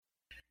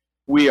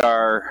We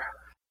are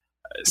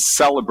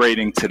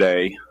celebrating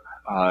today,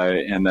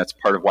 and that's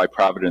part of why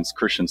Providence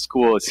Christian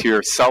School is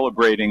here,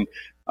 celebrating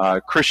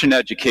Christian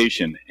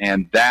education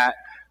and that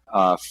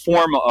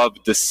form of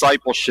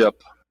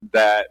discipleship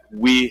that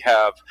we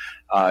have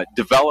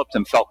developed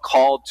and felt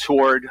called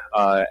toward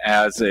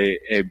as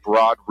a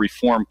broad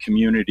Reformed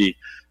community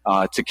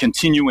to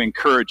continue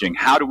encouraging.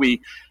 How do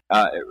we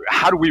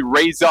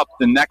raise up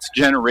the next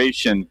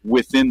generation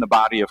within the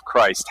body of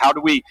Christ? How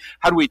do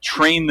we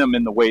train them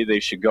in the way they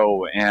should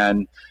go?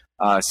 And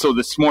so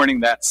this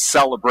morning, that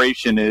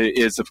celebration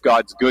is of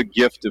God's good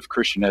gift of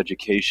Christian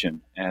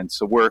education, and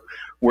so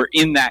we're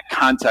in that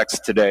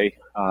context today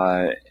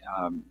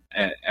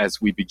as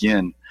we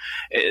begin.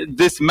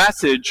 This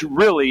message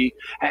really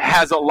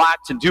has a lot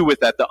to do with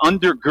that, the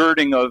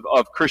undergirding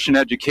of Christian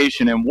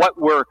education, and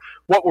what we're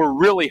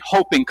really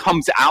hoping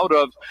comes out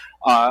of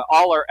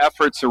all our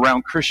efforts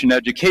around Christian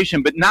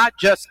education, but not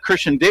just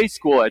Christian day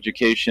school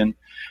education.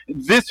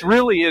 This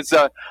really is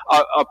a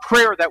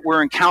prayer that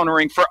we're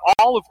encountering for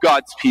all of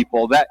God's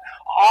people, that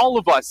all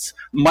of us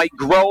might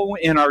grow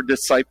in our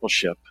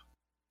discipleship.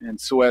 And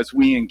so as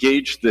we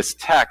engage this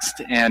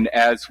text and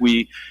as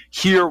we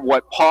hear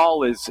what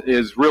Paul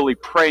is really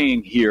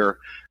praying here,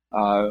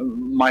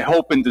 my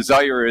hope and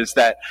desire is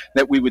that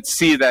we would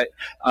see that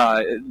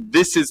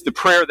this is the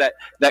prayer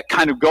that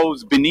kind of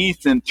goes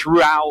beneath and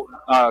throughout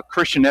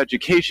Christian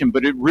education,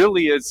 but it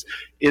really is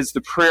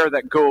the prayer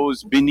that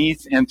goes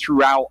beneath and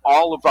throughout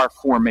all of our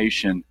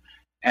formation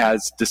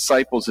as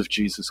disciples of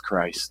Jesus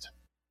Christ.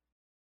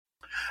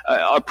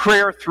 A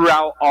prayer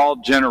throughout all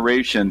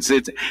generations.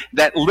 It's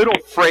that little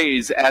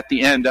phrase at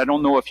the end. I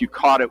don't know if you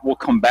caught it. We'll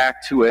come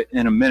back to it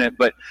in a minute,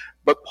 but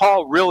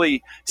Paul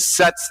really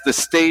sets the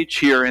stage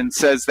here and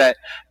says that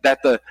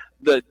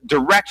the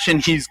direction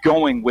he's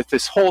going with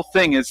this whole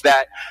thing is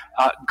that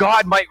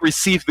God might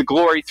receive the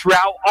glory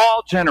throughout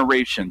all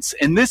generations.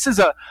 And this is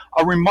a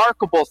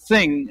remarkable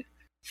thing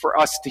for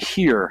us to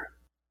hear,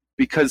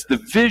 because the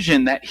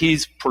vision that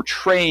he's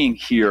portraying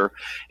here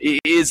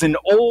is an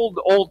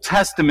Old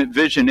Testament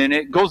vision, and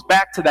it goes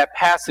back to that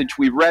passage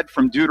we read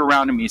from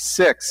Deuteronomy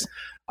 6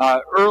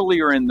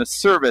 earlier in the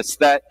service,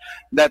 that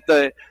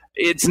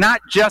it's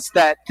not just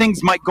that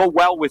things might go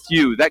well with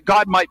you, that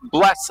God might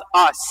bless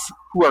us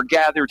who are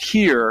gathered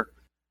here,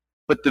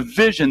 but the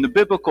vision, the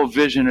biblical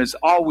vision, is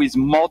always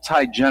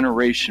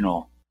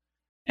multi-generational.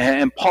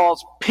 And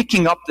Paul's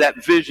picking up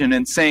that vision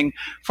and saying,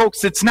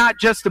 folks, it's not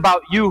just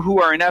about you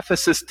who are in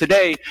Ephesus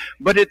today,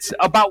 but it's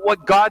about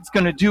what God's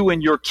going to do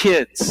in your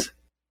kids.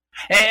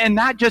 And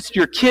not just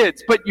your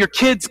kids, but your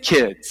kids'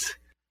 kids.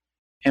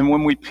 And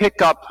when we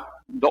pick up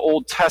the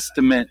Old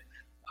Testament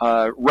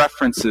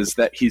references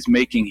that he's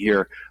making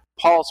here,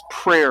 Paul's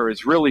prayer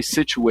is really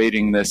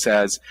situating this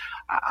as,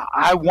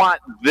 I want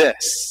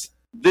this.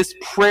 This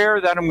prayer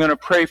that I'm going to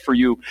pray for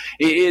you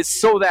is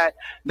so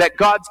that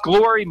God's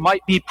glory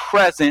might be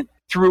present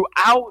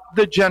throughout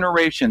the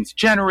generations,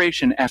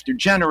 generation after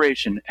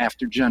generation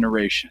after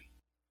generation.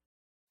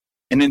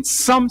 And in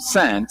some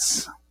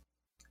sense,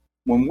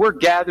 when we're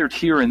gathered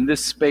here in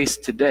this space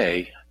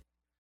today,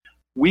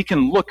 we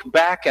can look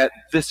back at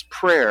this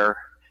prayer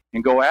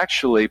and go,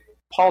 actually,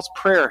 Paul's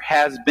prayer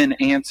has been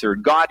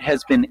answered. God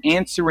has been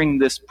answering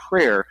this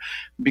prayer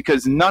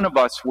because none of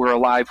us were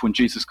alive when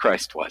Jesus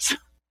Christ was.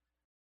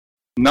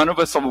 None of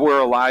us were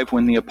alive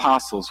when the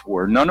apostles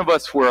were. None of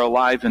us were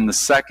alive in the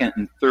 2nd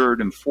and 3rd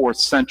and 4th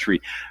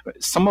century.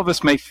 Some of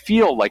us may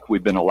feel like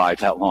we've been alive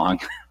that long.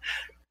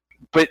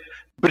 But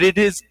it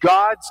is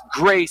God's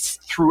grace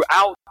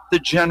throughout the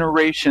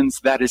generations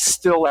that is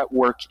still at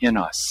work in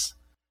us.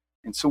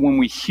 And so when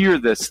we hear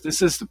this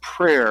is the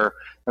prayer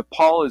that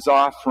Paul is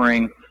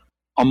offering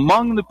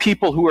among the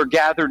people who are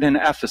gathered in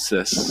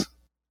Ephesus.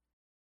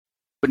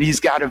 But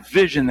he's got a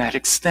vision that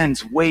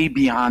extends way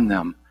beyond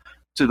them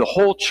to the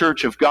whole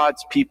church of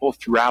God's people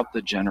throughout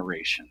the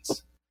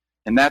generations.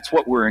 And that's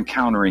what we're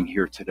encountering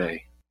here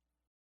today.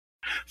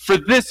 For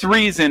this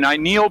reason, I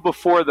kneel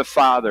before the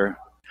Father.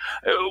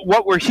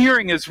 What we're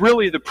hearing is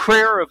really the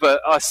prayer of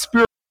a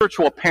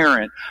spiritual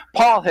parent.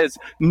 Paul has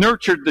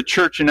nurtured the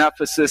church in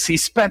Ephesus. He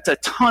spent a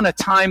ton of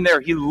time there.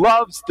 He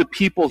loves the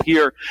people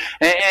here.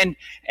 And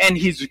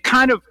he's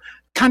kind of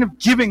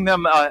giving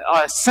them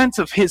a sense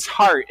of his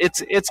heart.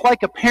 It's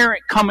like a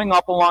parent coming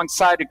up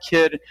alongside a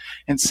kid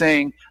and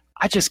saying,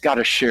 I just got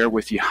to share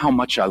with you how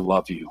much I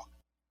love you.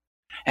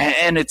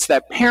 And it's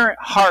that parent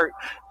heart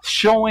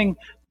showing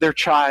their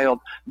child,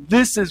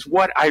 this is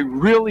what I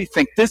really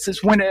think. This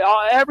is when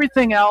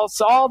everything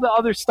else, all the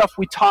other stuff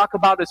we talk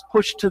about is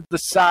pushed to the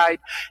side,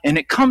 and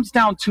it comes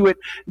down to it,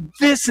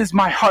 this is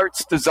my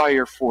heart's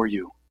desire for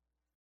you.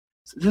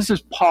 So this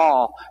is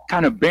Paul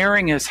kind of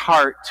bearing his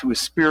heart to his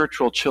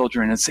spiritual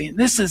children and saying,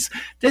 this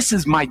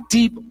is my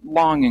deep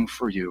longing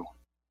for you.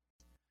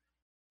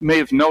 You may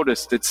have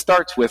noticed it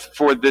starts with,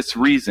 for this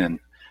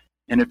reason.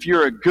 And if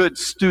you're a good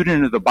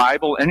student of the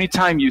Bible,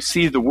 anytime you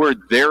see the word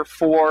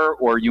therefore,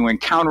 or you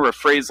encounter a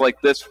phrase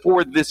like this,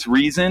 for this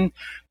reason,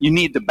 you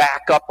need to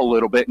back up a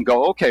little bit and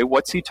go, okay,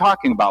 what's he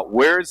talking about?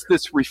 Where is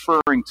this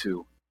referring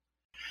to?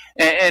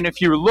 And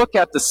if you look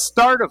at the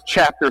start of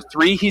chapter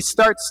 3, he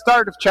starts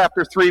start of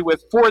chapter 3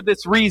 with, for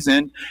this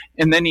reason,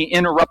 and then he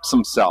interrupts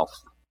himself.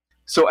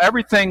 So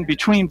everything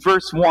between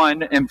verse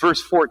 1 and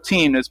verse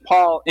 14 is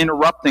Paul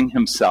interrupting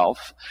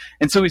himself.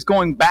 And so he's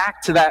going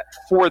back to that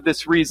for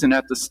this reason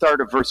at the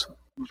start of verse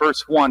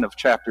 1 of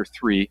chapter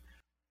 3,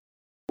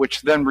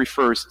 which then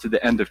refers to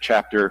the end of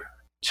chapter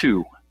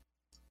 2.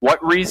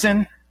 What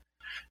reason?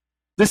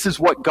 This is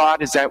what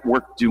God is at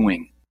work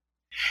doing.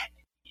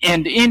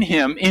 And in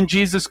him, in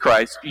Jesus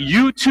Christ,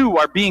 you too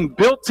are being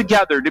built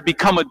together to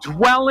become a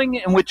dwelling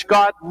in which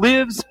God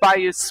lives by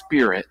his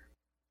Spirit.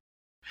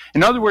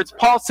 In other words,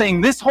 Paul's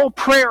saying, this whole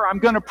prayer I'm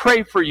going to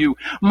pray for you,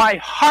 my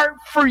heart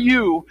for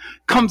you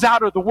comes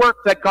out of the work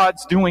that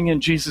God's doing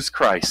in Jesus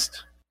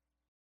Christ.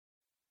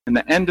 And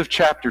the end of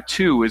chapter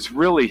 2 is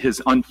really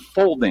his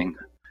unfolding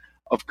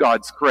of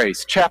God's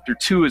grace. Chapter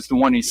 2 is the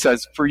one he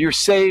says, for you're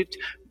saved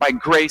by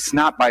grace,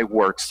 not by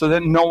works, so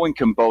that no one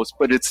can boast,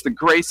 but it's the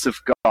grace of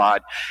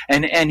God.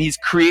 And he's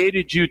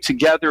created you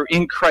together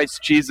in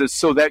Christ Jesus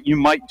so that you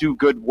might do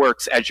good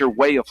works as your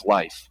way of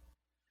life.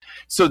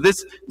 So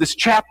this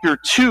chapter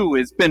 2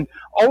 has been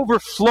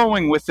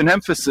overflowing with an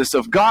emphasis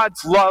of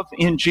God's love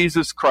in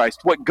Jesus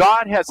Christ, what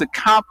God has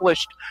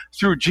accomplished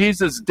through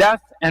Jesus'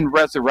 death and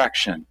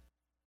resurrection.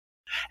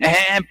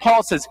 And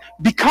Paul says,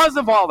 because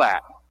of all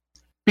that,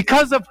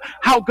 because of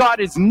how God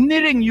is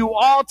knitting you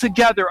all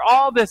together,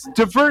 all this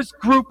diverse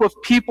group of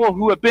people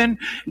who have been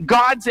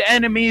God's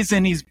enemies,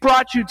 and he's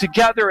brought you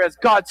together as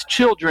God's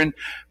children,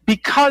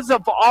 because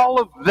of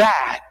all of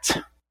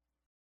that,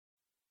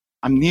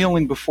 I'm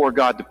kneeling before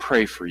God to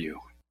pray for you.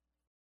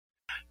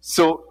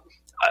 So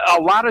a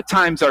lot of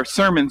times our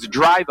sermons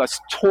drive us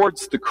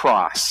towards the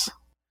cross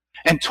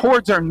and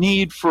towards our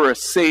need for a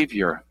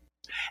Savior.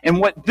 And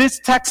what this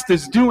text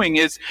is doing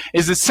is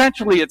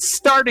essentially it's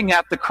starting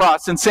at the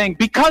cross and saying,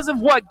 because of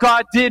what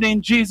God did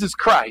in Jesus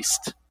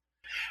Christ,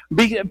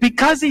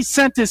 because he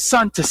sent his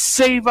Son to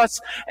save us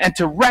and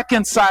to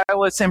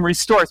reconcile us and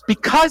restore us,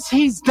 because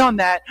he's done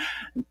that,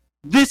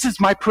 this is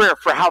my prayer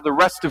for how the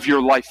rest of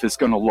your life is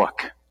going to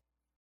look.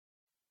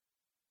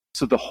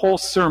 So the whole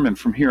sermon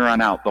from here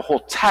on out, the whole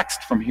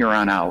text from here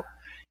on out,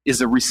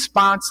 is a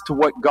response to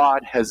what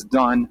God has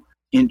done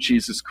in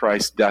Jesus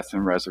Christ's death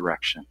and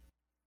resurrection.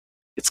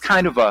 It's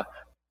kind of a,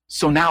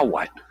 so now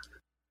what?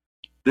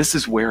 This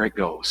is where it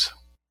goes.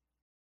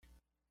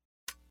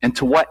 And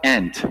to what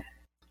end?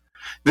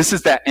 This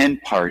is that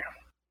end part.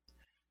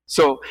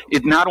 So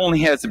it not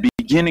only has a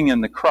beginning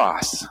in the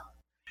cross,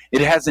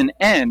 it has an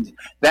end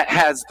that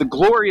has the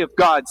glory of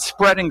God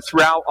spreading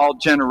throughout all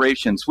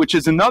generations, which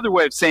is another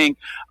way of saying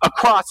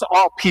across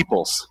all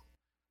peoples.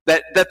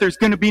 That there's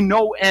going to be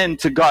no end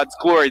to God's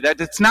glory, that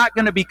it's not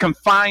going to be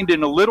confined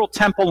in a little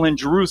temple in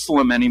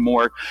Jerusalem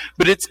anymore,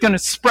 but it's going to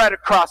spread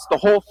across the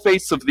whole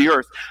face of the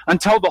earth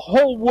until the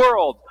whole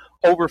world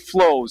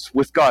overflows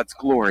with God's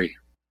glory.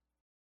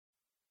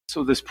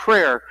 So this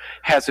prayer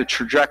has a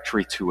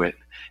trajectory to it.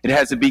 It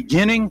has a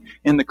beginning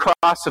in the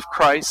cross of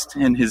Christ,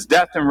 in his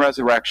death and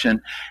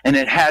resurrection, and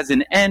it has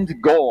an end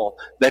goal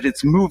that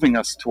it's moving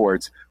us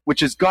towards,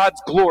 which is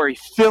God's glory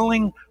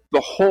filling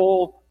the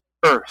whole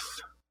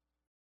earth.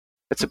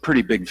 That's a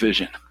pretty big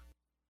vision.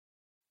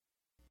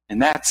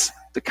 And that's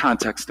the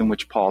context in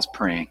which Paul's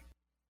praying.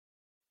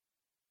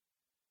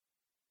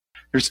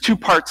 There's two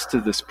parts to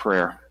this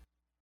prayer.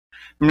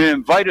 I'm going to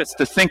invite us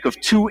to think of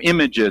two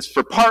images.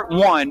 For part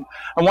one,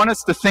 I want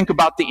us to think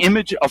about the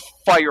image of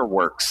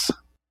fireworks.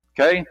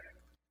 Okay?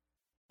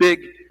 Big,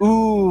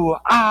 ooh,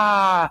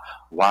 ah,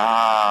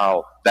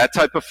 wow. That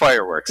type of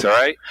fireworks, all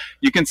right?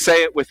 You can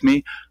say it with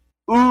me.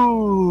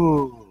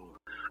 Ooh,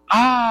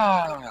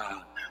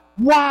 ah,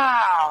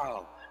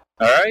 wow.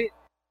 All right?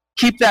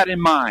 Keep that in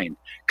mind.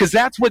 Because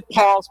that's what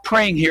Paul's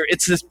praying here.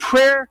 It's this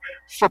prayer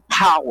for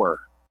power.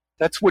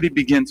 That's what he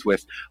begins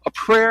with. A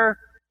prayer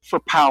for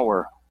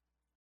power.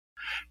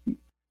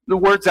 The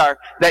words are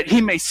that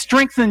he may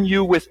strengthen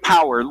you with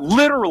power.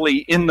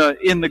 Literally, in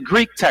the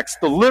Greek text,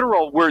 the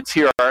literal words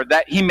here are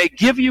that he may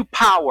give you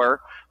power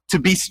to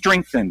be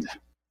strengthened.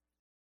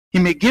 He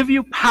may give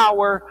you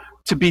power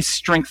to be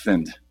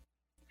strengthened.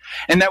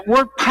 And that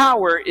word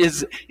power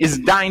is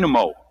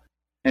dynamo.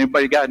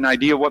 Anybody got an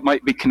idea what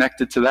might be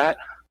connected to that?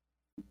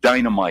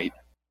 Dynamite.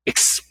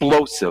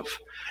 Explosive.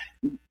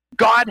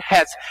 God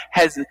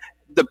has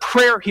the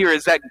prayer here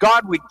is that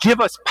God would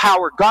give us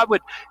power. God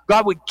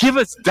would give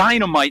us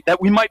dynamite,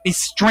 that we might be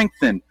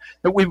strengthened,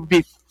 that we would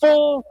be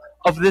full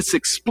of this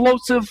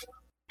explosive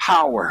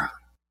power,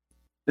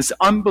 this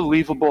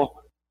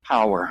unbelievable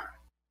power.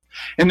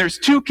 And there's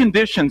two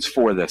conditions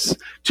for this,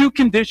 two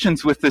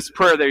conditions with this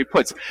prayer that he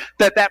puts,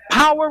 that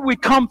power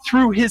would come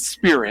through his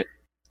Spirit,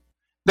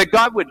 that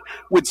God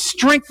would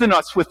strengthen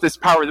us with this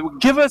power, that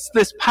would give us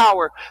this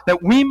power,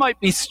 that we might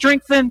be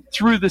strengthened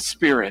through the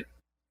Spirit.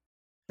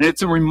 And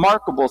it's a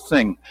remarkable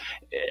thing.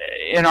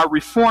 In our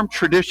Reformed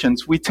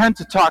traditions, we tend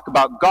to talk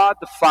about God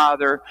the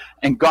Father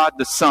and God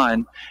the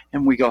Son,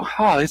 and we go,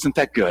 oh, isn't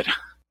that good?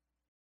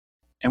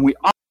 And we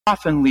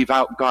often leave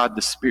out God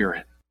the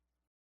Spirit.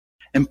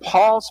 And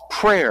Paul's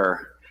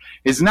prayer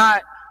is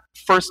not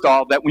first of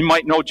all, that we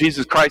might know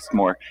Jesus Christ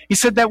more. He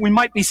said that we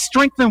might be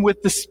strengthened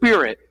with the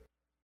Spirit,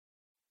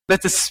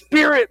 that the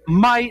Spirit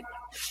might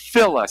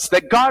fill us,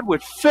 that God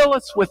would fill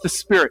us with the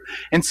Spirit.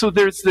 And so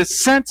there's this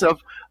sense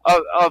of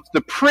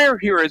the prayer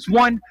here is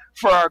one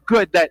for our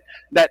good, that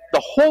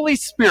the Holy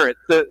Spirit,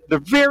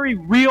 the very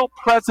real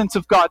presence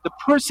of God, the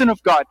person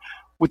of God,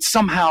 would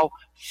somehow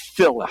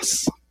fill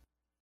us.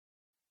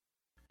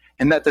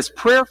 And that this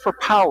prayer for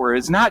power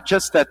is not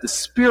just that the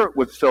Spirit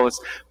would fill us,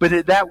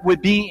 but that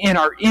would be in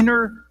our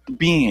inner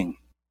being.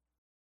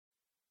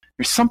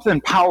 There's something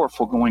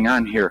powerful going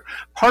on here.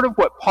 Part of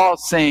what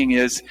Paul's saying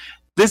is,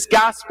 this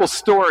gospel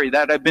story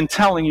that I've been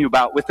telling you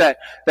about, with that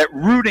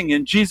rooting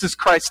in Jesus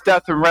Christ's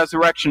death and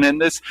resurrection,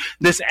 and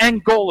this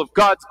end goal of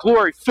God's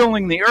glory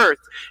filling the earth,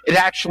 it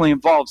actually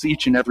involves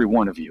each and every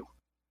one of you.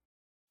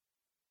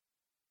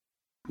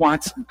 He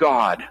wants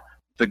God,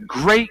 the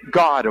great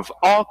God of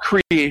all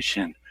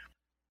creation,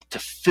 to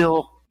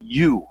fill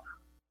you,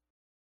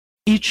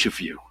 each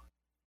of you.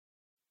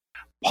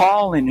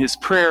 Paul, in his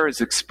prayer, is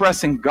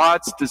expressing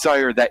God's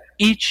desire that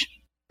each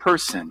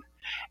person,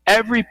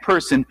 every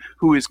person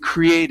who is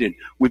created,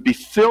 would be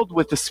filled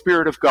with the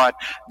Spirit of God,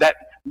 that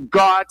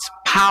God's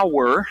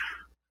power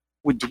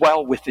would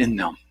dwell within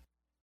them.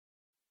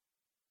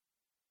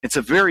 It's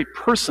a very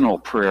personal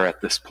prayer at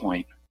this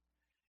point.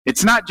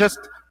 It's not just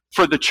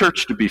for the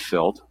church to be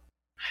filled.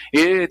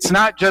 It's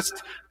not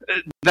just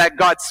that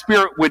God's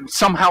Spirit would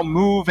somehow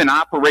move and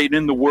operate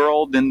in the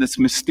world in this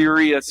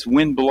mysterious,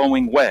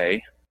 wind-blowing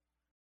way,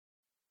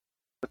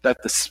 but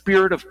that the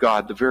Spirit of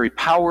God, the very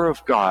power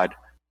of God,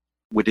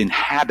 would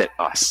inhabit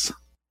us.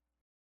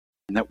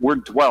 And that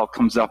word dwell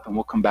comes up, and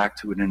we'll come back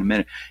to it in a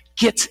minute.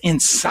 Gets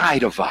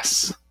inside of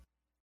us.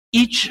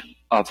 Each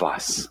of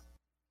us.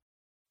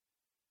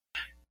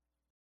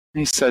 And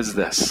he says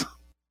this.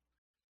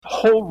 The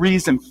whole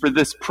reason for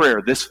this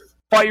prayer, this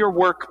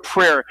firework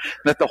prayer,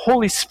 that the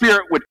Holy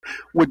Spirit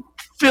would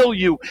fill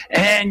you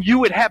and you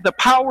would have the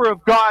power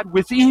of God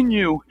within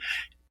you,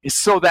 is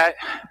so that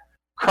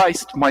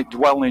Christ might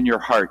dwell in your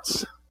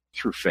hearts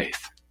through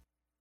faith.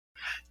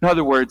 In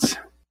other words,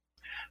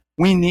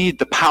 we need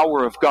the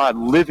power of God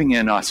living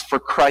in us for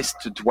Christ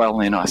to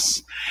dwell in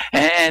us.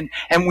 And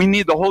we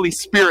need the Holy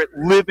Spirit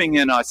living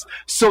in us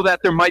so that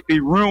there might be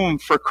room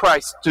for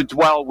Christ to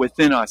dwell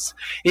within us.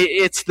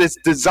 It's this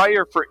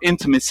desire for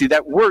intimacy.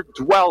 That word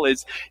dwell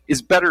is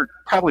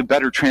probably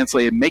better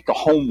translated, make a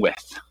home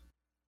with.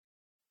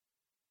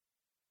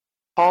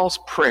 Paul's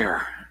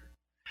prayer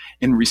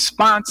in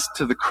response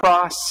to the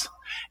cross,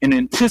 in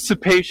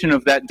anticipation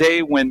of that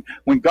day when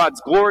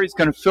God's glory is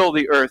going to fill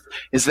the earth,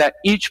 is that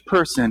each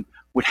person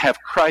would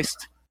have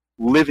Christ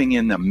living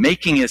in them,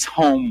 making his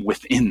home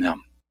within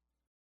them.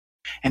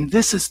 And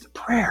this is the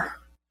prayer.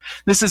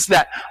 This is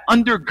that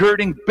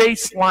undergirding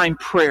baseline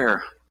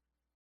prayer.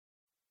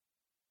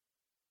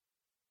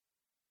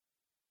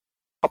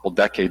 A couple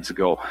decades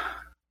ago,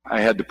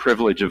 I had the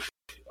privilege of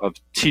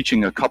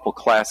teaching a couple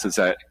classes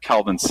at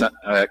Calvin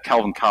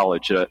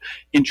College, an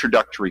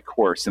introductory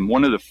course. And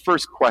one of the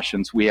first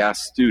questions we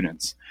asked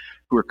students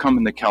who were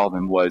coming to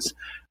Calvin was,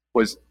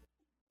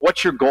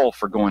 what's your goal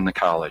for going to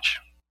college?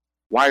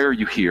 Why are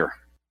you here?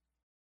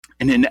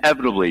 And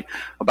inevitably,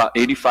 about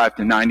 85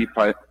 to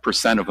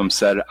 90% of them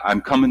said,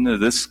 I'm coming to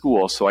this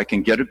school so I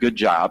can get a good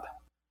job,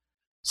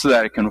 so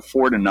that I can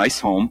afford a nice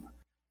home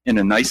in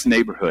a nice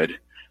neighborhood,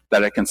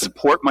 that I can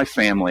support my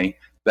family,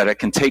 that I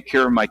can take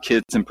care of my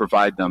kids and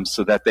provide them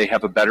so that they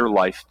have a better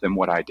life than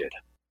what I did.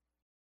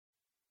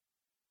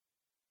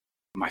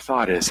 My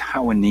thought is,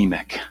 how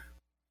anemic,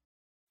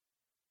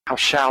 how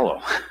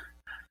shallow.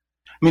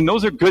 I mean,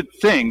 those are good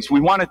things. We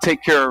want to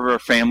take care of our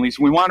families.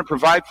 We want to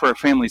provide for our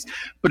families.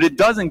 But it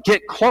doesn't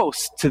get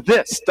close to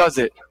this, does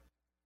it?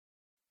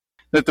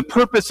 That the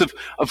purpose of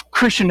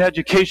Christian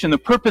education, the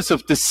purpose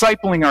of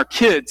discipling our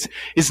kids,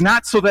 is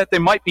not so that they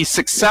might be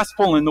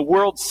successful in the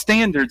world's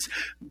standards,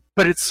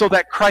 but it's so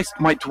that Christ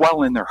might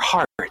dwell in their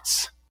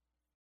hearts.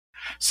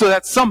 So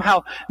that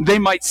somehow they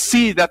might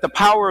see that the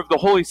power of the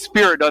Holy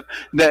Spirit,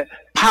 the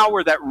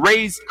power that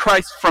raised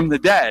Christ from the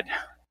dead,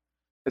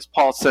 as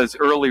Paul says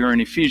earlier in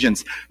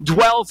Ephesians,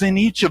 dwells in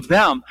each of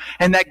them,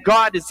 and that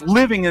God is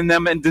living in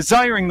them and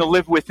desiring to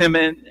live with him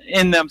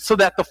in them, so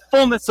that the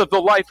fullness of the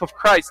life of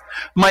Christ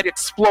might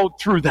explode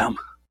through them.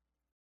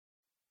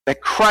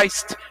 That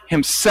Christ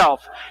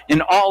himself,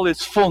 in all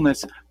his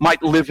fullness,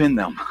 might live in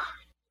them.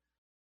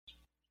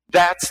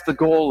 That's the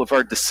goal of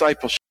our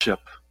discipleship.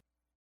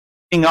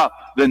 Bringing up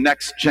the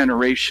next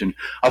generation,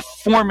 of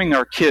forming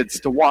our kids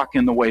to walk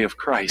in the way of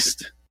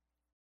Christ.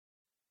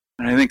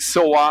 And I think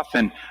so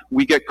often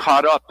we get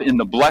caught up in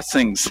the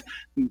blessings,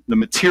 the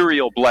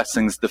material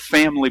blessings, the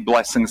family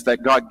blessings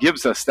that God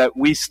gives us, that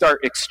we start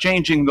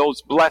exchanging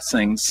those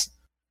blessings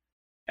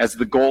as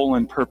the goal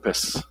and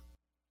purpose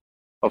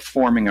of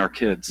forming our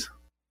kids.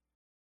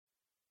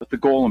 But the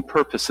goal and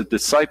purpose of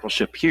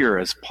discipleship here,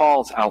 as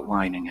Paul's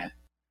outlining it,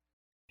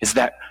 is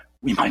that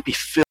we might be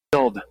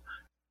filled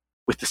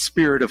with the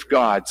Spirit of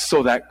God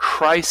so that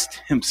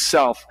Christ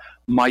himself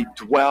might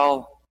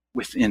dwell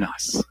within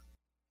us.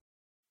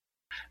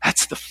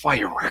 That's the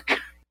firework.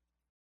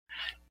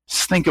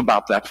 Just think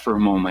about that for a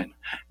moment.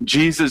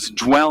 Jesus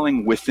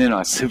dwelling within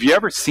us. Have you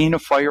ever seen a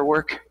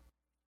firework?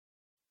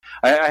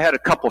 I had a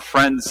couple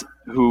friends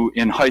who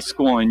in high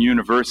school and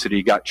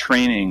university got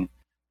training.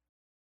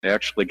 They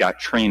actually got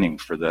training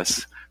for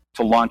this,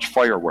 to launch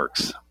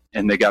fireworks.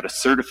 And they got a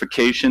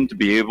certification to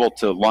be able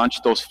to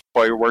launch those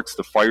fireworks.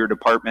 The fire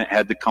department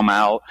had to come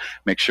out,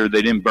 make sure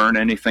they didn't burn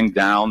anything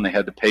down. They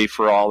had to pay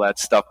for all that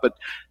stuff. But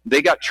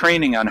they got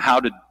training on how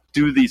to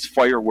do these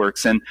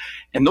fireworks. And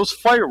those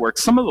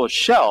fireworks, some of those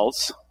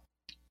shells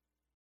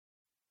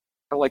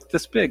are like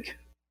this big.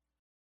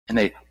 And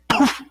they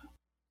poof,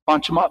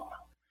 launch them up.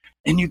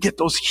 And you get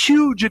those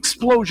huge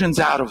explosions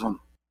out of them.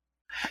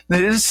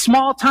 There's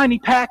small, tiny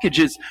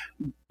packages,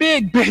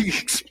 big, big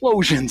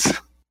explosions.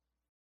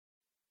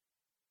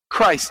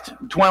 Christ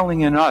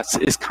dwelling in us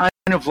is kind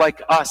of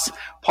like us.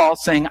 Paul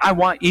saying, I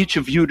want each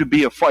of you to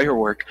be a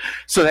firework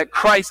so that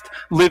Christ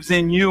lives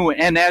in you,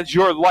 and as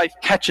your life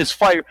catches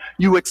fire,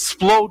 you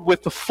explode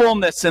with the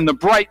fullness and the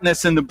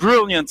brightness and the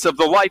brilliance of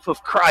the life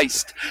of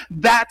Christ.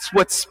 That's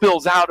what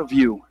spills out of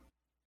you.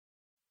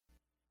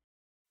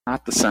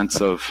 Not the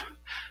sense of,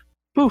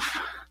 poof,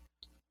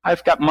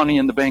 I've got money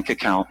in the bank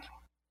account.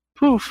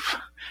 Poof,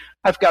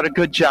 I've got a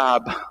good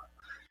job.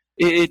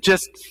 It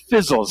just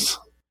fizzles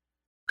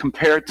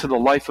compared to the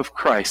life of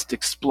Christ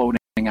exploding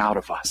out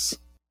of us.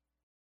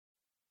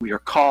 We are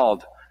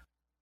called,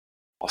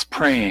 I was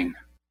praying,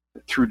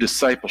 that through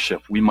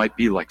discipleship we might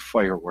be like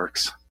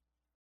fireworks.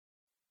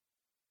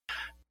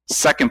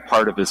 Second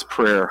part of his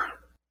prayer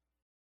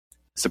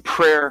is a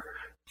prayer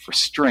for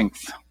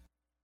strength.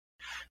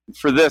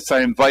 For this,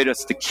 I invite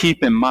us to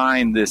keep in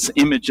mind this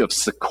image of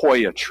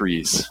sequoia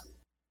trees.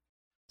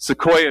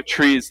 Sequoia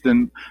trees,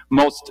 the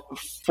most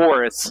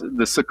forests,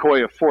 the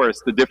sequoia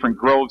forests, the different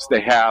groves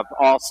they have,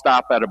 all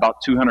stop at about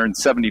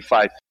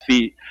 275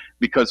 feet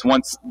because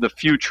once the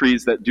few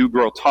trees that do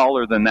grow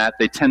taller than that,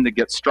 they tend to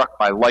get struck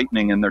by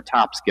lightning and their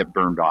tops get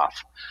burned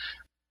off.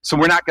 So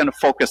we're not going to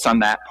focus on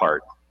that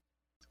part.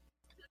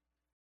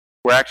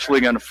 We're actually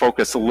going to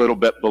focus a little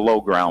bit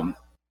below ground.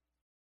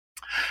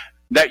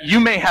 That you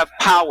may have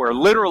power,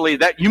 literally,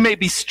 that you may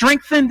be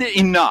strengthened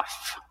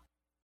enough.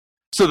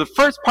 So the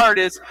first part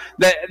is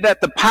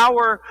that the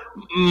power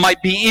might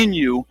be in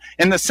you,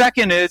 and the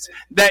second is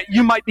that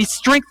you might be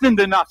strengthened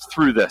enough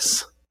through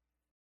this.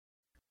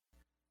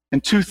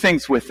 And two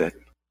things with it.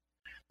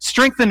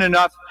 Strengthened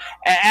enough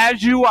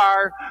as you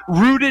are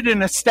rooted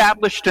and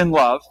established in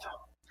love,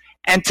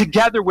 and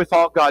together with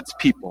all God's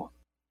people.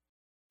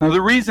 Now, the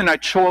reason I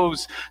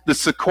chose the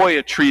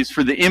sequoia trees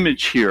for the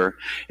image here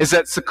is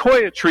that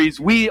sequoia trees,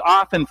 we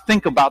often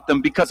think about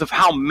them because of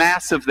how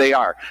massive they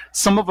are.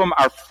 Some of them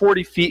are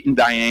 40 feet in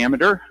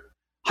diameter,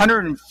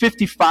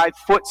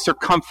 155-foot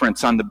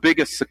circumference on the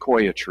biggest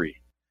sequoia tree.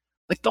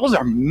 Like, those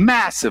are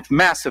massive,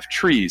 massive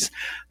trees.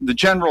 The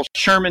General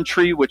Sherman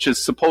tree, which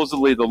is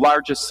supposedly the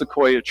largest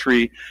sequoia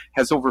tree,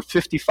 has over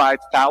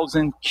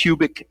 55,000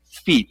 cubic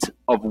feet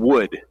of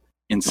wood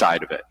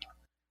inside of it.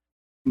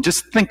 And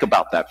just think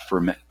about that for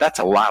a minute. That's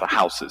a lot of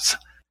houses.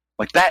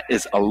 Like, that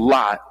is a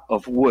lot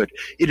of wood.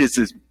 It is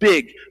this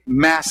big,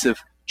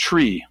 massive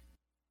tree.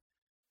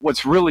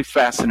 What's really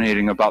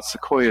fascinating about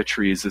sequoia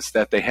trees is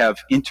that they have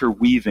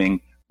interweaving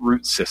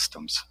root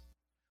systems.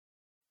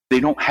 They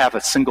don't have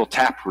a single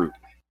taproot.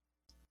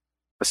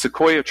 A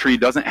sequoia tree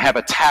doesn't have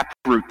a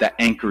taproot that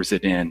anchors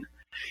it in.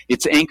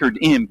 It's anchored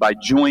in by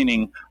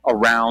joining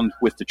around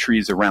with the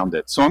trees around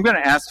it. So I'm going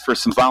to ask for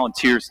some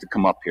volunteers to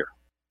come up here.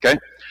 Okay?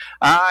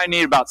 I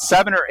need about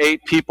 7 or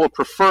 8 people,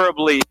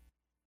 preferably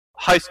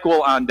high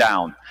school on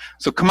down.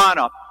 So come on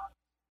up.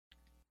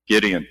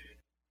 Gideon,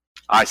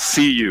 I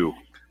see you.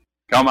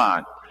 Come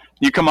on.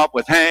 You come up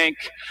with Hank.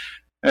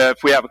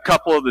 If we have a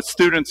couple of the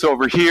students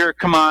over here,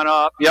 come on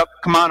up. Yep,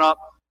 come on up.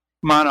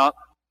 Come on up.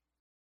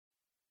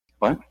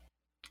 What?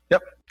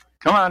 Yep,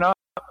 come on up.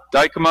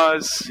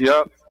 Dikomas.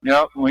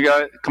 Yep, we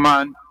got it. Come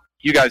on.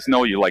 You guys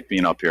know you like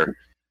being up here.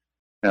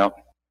 Yep.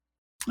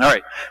 All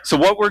right, so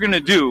what we're going to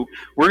do,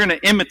 we're going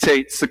to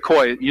imitate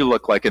sequoia. You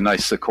look like a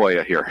nice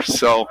sequoia here.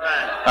 So,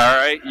 all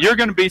right, you're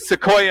going to be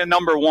sequoia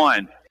number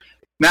 1.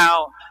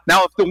 Now,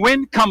 if the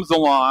wind comes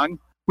along,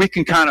 we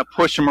can kind of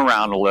push them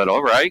around a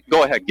little, right?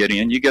 Go ahead,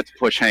 Gideon. You get to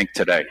push Hank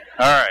today.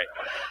 All right.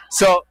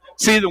 So,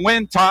 see, the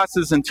wind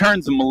tosses and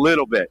turns them a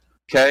little bit,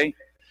 okay?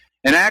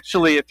 And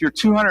actually, if you're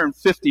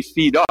 250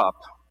 feet up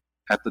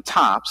at the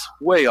tops,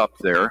 way up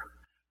there,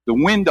 the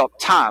wind up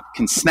top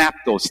can snap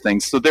those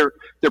things. So their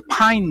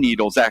pine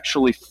needles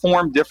actually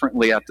form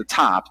differently at the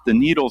top. The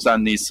needles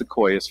on these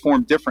sequoias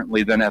form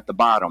differently than at the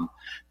bottom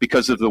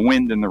because of the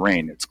wind and the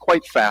rain. It's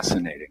quite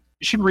fascinating.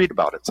 You should read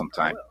about it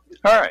sometime.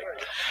 All right.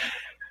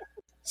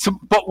 So,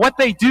 but what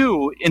they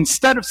do,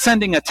 instead of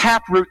sending a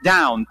taproot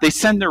down, they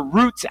send their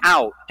roots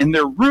out, and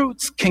their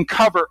roots can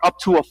cover up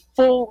to a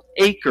full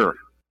acre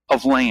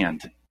of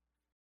land.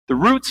 The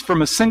roots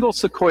from a single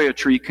sequoia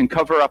tree can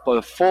cover up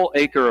a full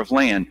acre of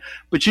land,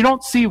 but you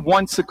don't see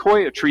one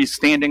sequoia tree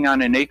standing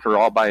on an acre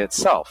all by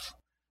itself.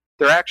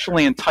 They're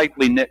actually in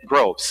tightly knit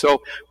groves.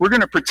 So we're going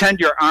to pretend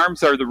your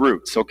arms are the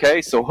roots,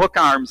 okay? So hook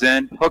arms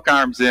in,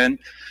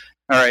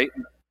 all right?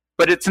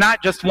 But it's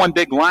not just one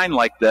big line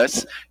like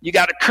this. You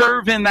got to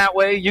curve in that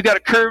way, you got to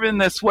curve in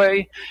this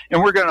way,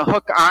 and we're going to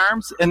hook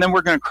arms, and then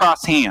we're going to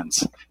cross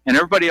hands. And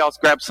everybody else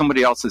grab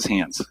somebody else's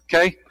hands,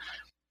 okay?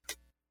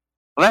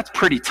 Well, that's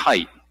pretty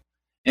tight.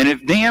 And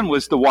if Dan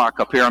was to walk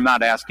up here, I'm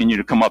not asking you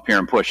to come up here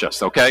and push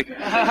us, okay?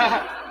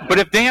 But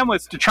if Dan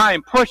was to try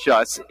and push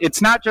us,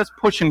 it's not just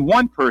pushing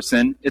one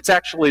person, it's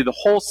actually the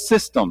whole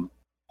system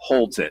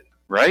holds it,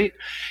 right?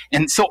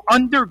 And so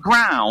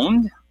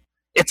underground,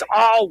 it's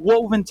all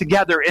woven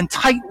together and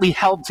tightly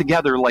held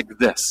together like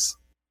this,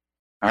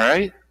 all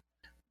right?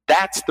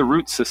 That's the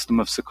root system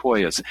of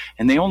sequoias.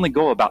 And they only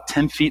go about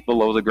 10 feet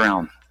below the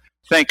ground.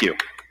 Thank you.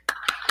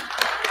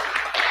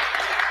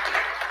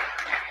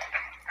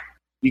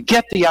 You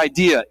get the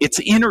idea. It's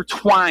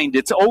intertwined.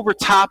 It's over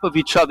top of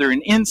each other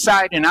and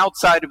inside and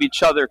outside of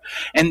each other.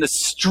 And the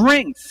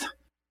strength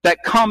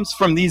that comes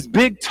from these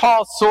big,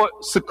 tall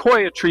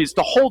sequoia trees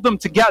to hold them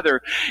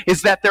together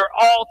is that they're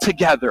all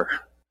together.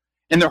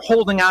 And they're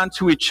holding on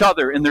to each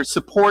other and they're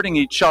supporting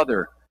each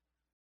other.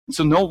 And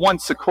so no one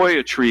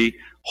sequoia tree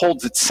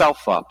holds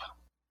itself up.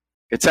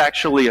 It's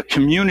actually a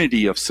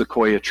community of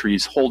sequoia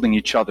trees holding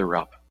each other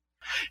up.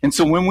 And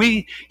so when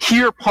we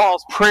hear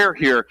Paul's prayer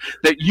here,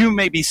 that you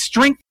may be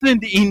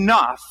strengthened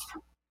enough,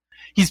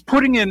 he's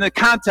putting it in the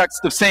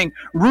context of saying,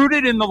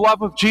 rooted in the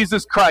love of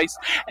Jesus Christ,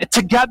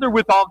 together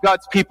with all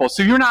God's people.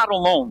 So you're not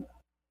alone.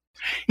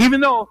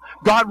 Even though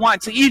God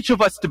wants each of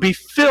us to be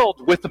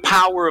filled with the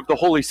power of the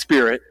Holy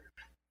Spirit,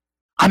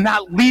 I'm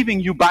not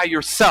leaving you by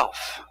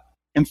yourself.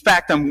 In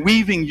fact, I'm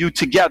weaving you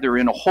together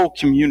in a whole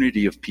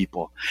community of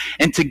people.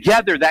 And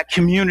together, that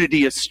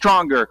community is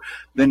stronger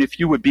than if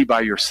you would be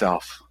by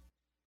yourself.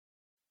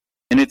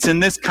 And it's in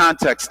this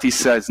context, he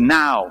says,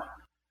 now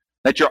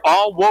that you're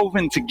all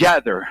woven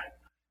together,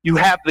 you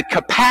have the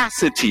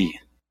capacity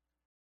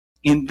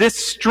in this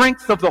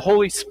strength of the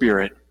Holy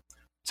Spirit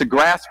to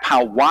grasp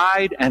how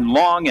wide and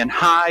long and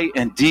high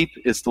and deep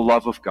is the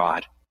love of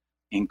God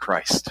in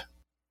Christ.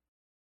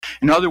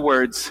 In other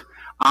words,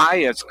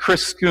 I, as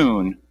Chris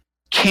Schoon,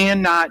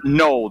 cannot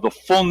know the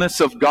fullness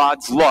of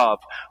God's love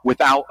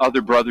without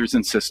other brothers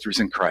and sisters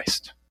in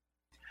Christ.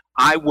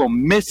 I will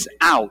miss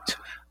out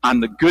on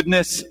the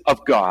goodness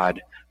of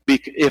God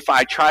if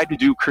I try to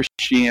do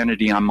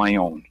Christianity on my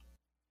own.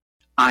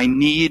 I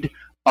need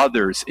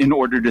others in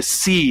order to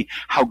see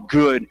how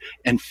good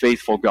and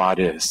faithful God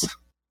is.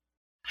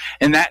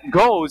 And that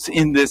goes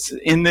in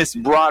this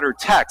broader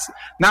text,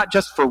 not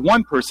just for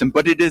one person,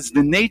 but it is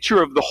the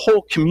nature of the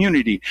whole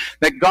community,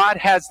 that God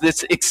has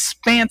this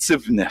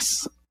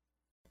expansiveness.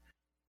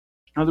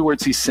 In other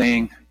words, he's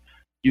saying,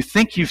 you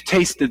think you've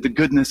tasted the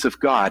goodness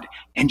of God,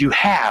 and you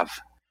have.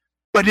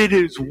 But it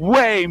is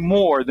way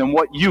more than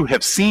what you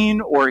have seen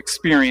or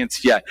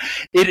experienced yet.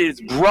 It is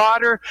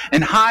broader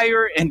and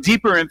higher and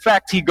deeper. In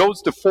fact, he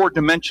goes to 4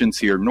 dimensions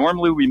here.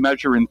 Normally we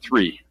measure in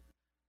 3.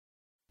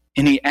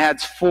 And he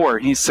adds 4.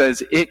 He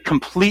says it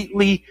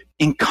completely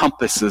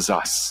encompasses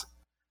us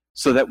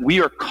so that we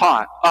are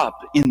caught up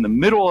in the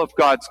middle of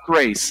God's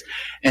grace.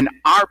 And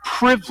our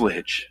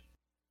privilege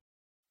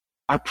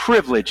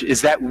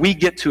is that we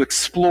get to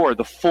explore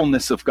the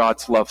fullness of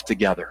God's love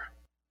together.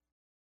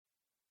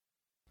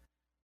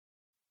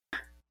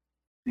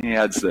 He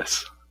adds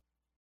this.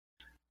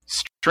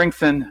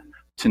 Strengthen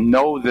to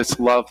know this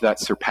love that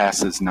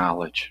surpasses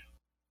knowledge.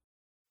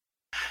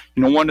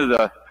 You know, one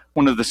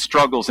of the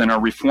struggles in our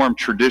Reformed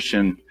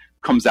tradition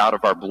comes out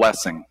of our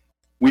blessing.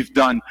 We've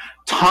done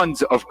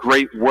tons of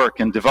great work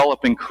in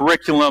developing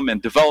curriculum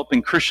and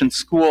developing Christian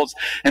schools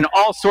and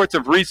all sorts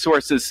of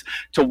resources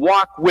to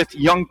walk with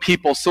young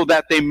people so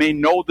that they may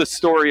know the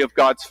story of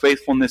God's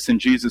faithfulness in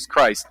Jesus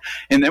Christ.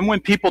 And then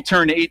when people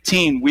turn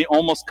 18, we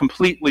almost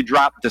completely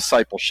drop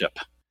discipleship.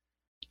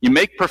 You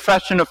make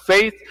profession of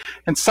faith,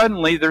 and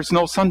suddenly there's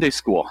no Sunday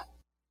school.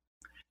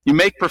 You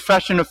make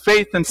profession of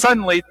faith, and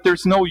suddenly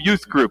there's no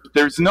youth group.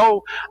 There's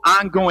no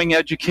ongoing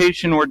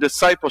education or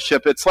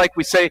discipleship. It's like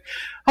we say,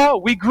 oh,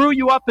 we grew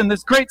you up in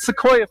this great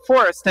sequoia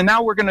forest, and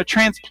now we're going to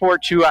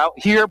transport you out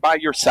here by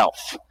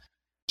yourself.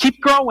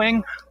 Keep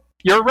growing.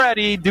 You're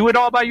ready. Do it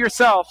all by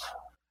yourself.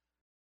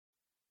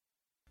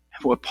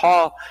 What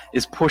Paul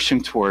is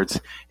pushing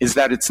towards is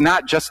that it's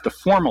not just a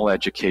formal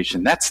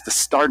education. That's the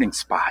starting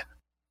spot.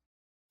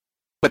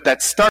 But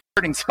that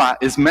starting spot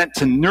is meant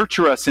to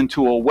nurture us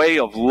into a way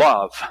of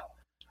love,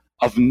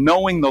 of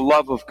knowing the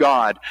love of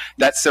God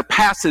that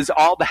surpasses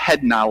all the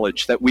head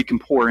knowledge that we can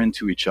pour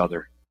into each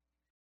other.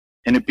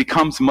 And it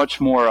becomes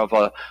much more of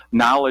a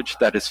knowledge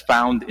that is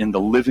found in the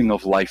living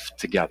of life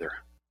together.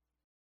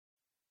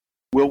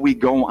 Will we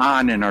go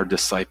on in our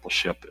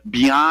discipleship,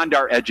 beyond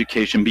our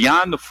education,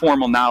 beyond the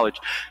formal knowledge,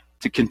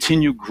 to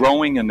continue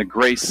growing in the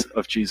grace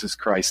of Jesus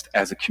Christ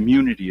as a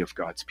community of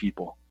God's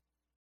people?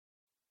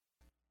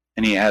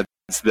 And he adds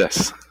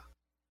this.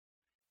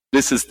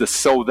 This is the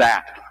so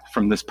that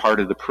from this part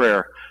of the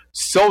prayer.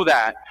 So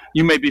that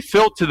you may be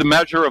filled to the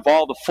measure of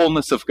all the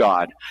fullness of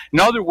God. In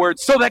other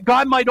words, so that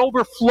God might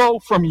overflow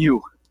from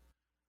you.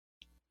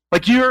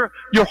 Like your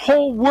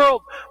whole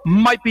world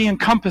might be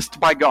encompassed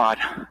by God.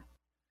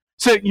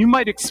 So you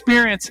might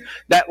experience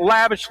that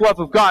lavish love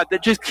of God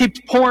that just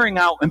keeps pouring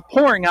out and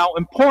pouring out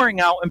and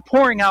pouring out and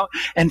pouring out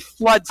and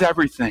floods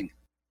everything.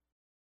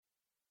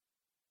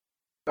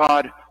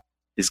 God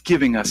is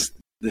giving us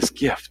this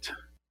gift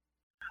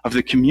of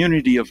the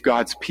community of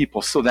God's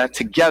people so that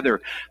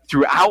together,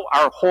 throughout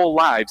our whole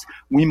lives,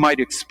 we might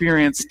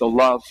experience the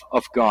love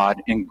of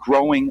God in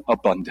growing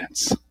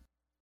abundance.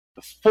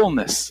 The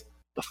fullness,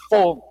 the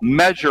full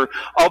measure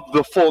of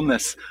the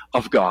fullness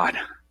of God.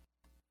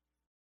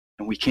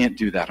 And we can't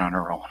do that on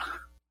our own.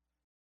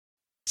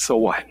 So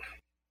what?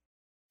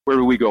 Where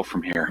do we go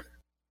from here?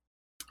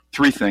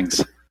 3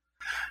 things.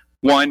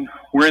 1,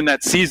 we're in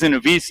that season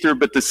of Easter,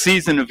 but the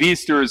season of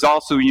Easter is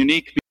also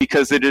unique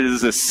because it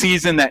is a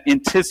season that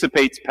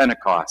anticipates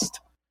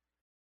Pentecost.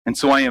 And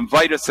so I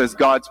invite us as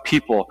God's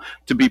people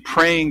to be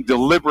praying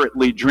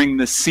deliberately during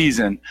this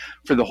season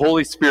for the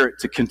Holy Spirit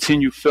to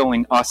continue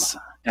filling us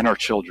and our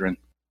children.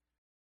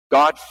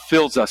 God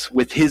fills us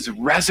with His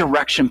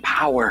resurrection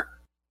power.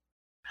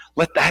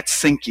 Let that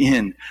sink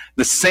in.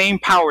 The same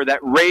power that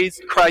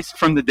raised Christ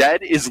from the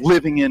dead is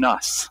living in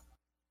us.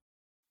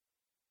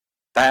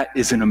 That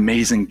is an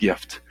amazing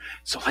gift.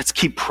 So let's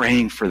keep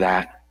praying for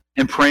that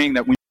and praying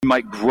that we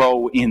might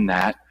grow in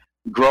that,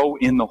 grow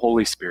in the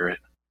Holy Spirit.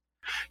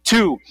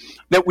 2,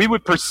 that we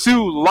would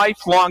pursue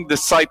lifelong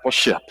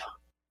discipleship.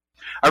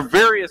 Our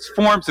various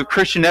forms of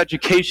Christian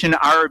education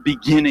are a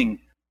beginning,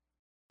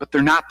 but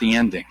they're not the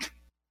ending.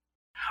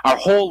 Our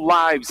whole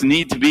lives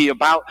need to be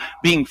about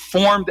being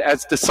formed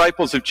as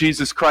disciples of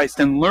Jesus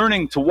Christ and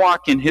learning to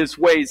walk in His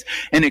ways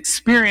and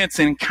experience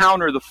and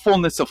encounter the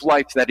fullness of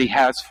life that He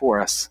has for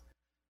us.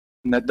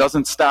 And that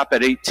doesn't stop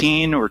at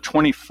 18 or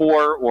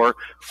 24 or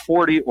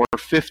 40 or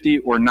 50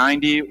 or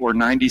 90 or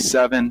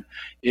 97.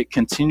 It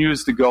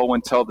continues to go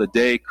until the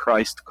day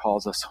Christ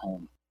calls us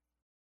home.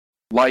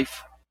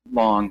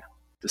 Lifelong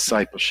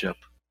discipleship.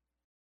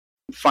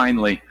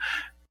 Finally,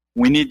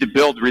 we need to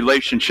build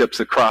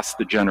relationships across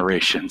the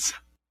generations.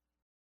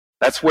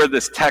 That's where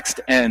this text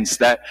ends,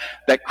 that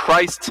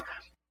Christ's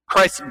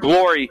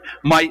glory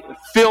might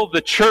fill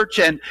the church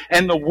and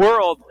the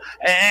world,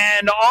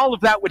 and all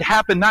of that would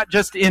happen not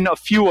just in a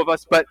few of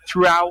us, but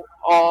throughout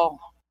all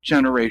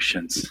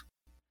generations.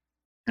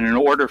 And in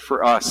order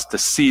for us to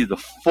see the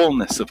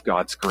fullness of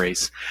God's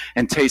grace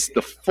and taste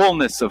the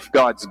fullness of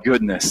God's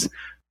goodness,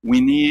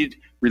 we need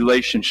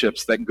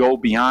relationships that go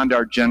beyond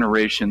our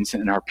generations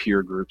and our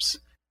peer groups,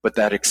 but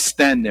that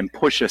extend and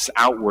push us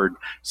outward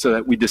so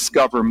that we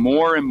discover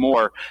more and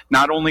more,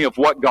 not only of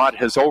what God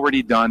has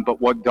already done,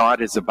 but what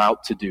God is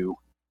about to do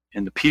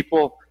in the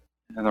people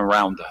and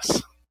around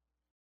us.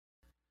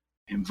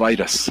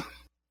 Invite us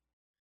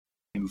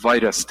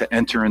to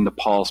enter into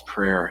Paul's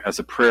prayer as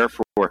a prayer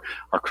for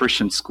our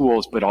Christian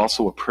schools, but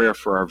also a prayer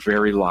for our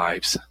very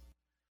lives,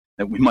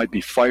 that we might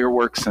be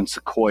fireworks and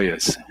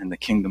sequoias in the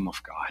kingdom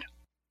of God.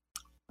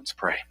 Let's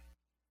pray.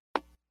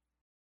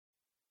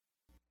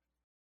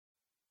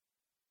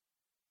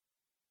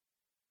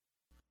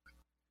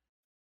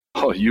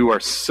 Oh, you are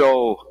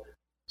so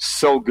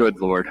good,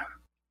 Lord.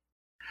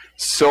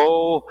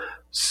 So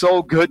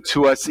good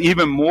to us,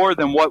 even more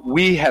than what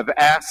we have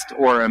asked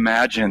or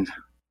imagined.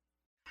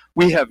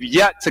 We have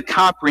yet to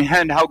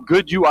comprehend how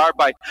good you are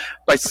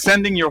by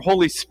sending your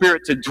Holy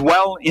Spirit to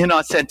dwell in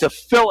us and to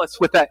fill us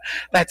with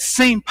that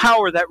same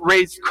power that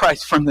raised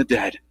Christ from the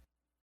dead.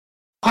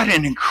 What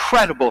an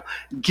incredible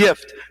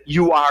gift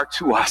you are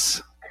to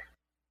us.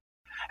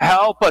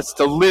 Help us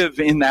to live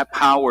in that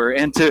power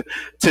and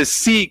to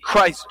see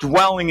Christ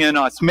dwelling in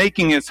us,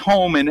 making His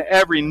home in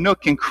every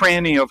nook and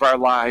cranny of our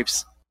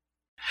lives.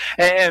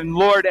 And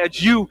Lord,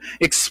 as you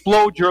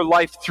explode your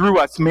life through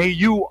us, may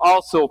you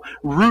also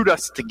root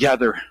us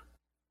together.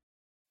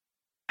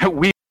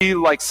 We,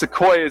 like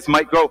sequoias,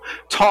 might grow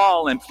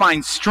tall and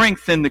find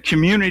strength in the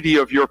community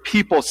of your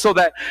people so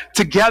that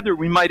together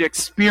we might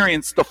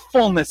experience the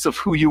fullness of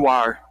who you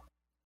are.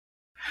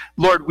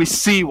 Lord, we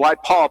see why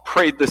Paul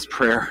prayed this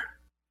prayer.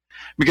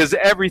 Because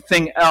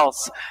everything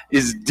else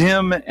is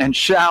dim and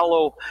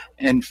shallow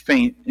and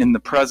faint in the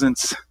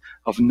presence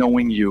of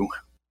knowing you.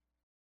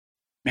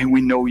 May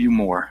we know you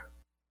more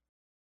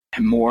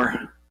and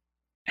more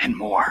and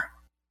more.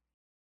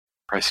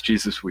 Christ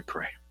Jesus, we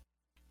pray.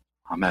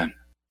 Amen.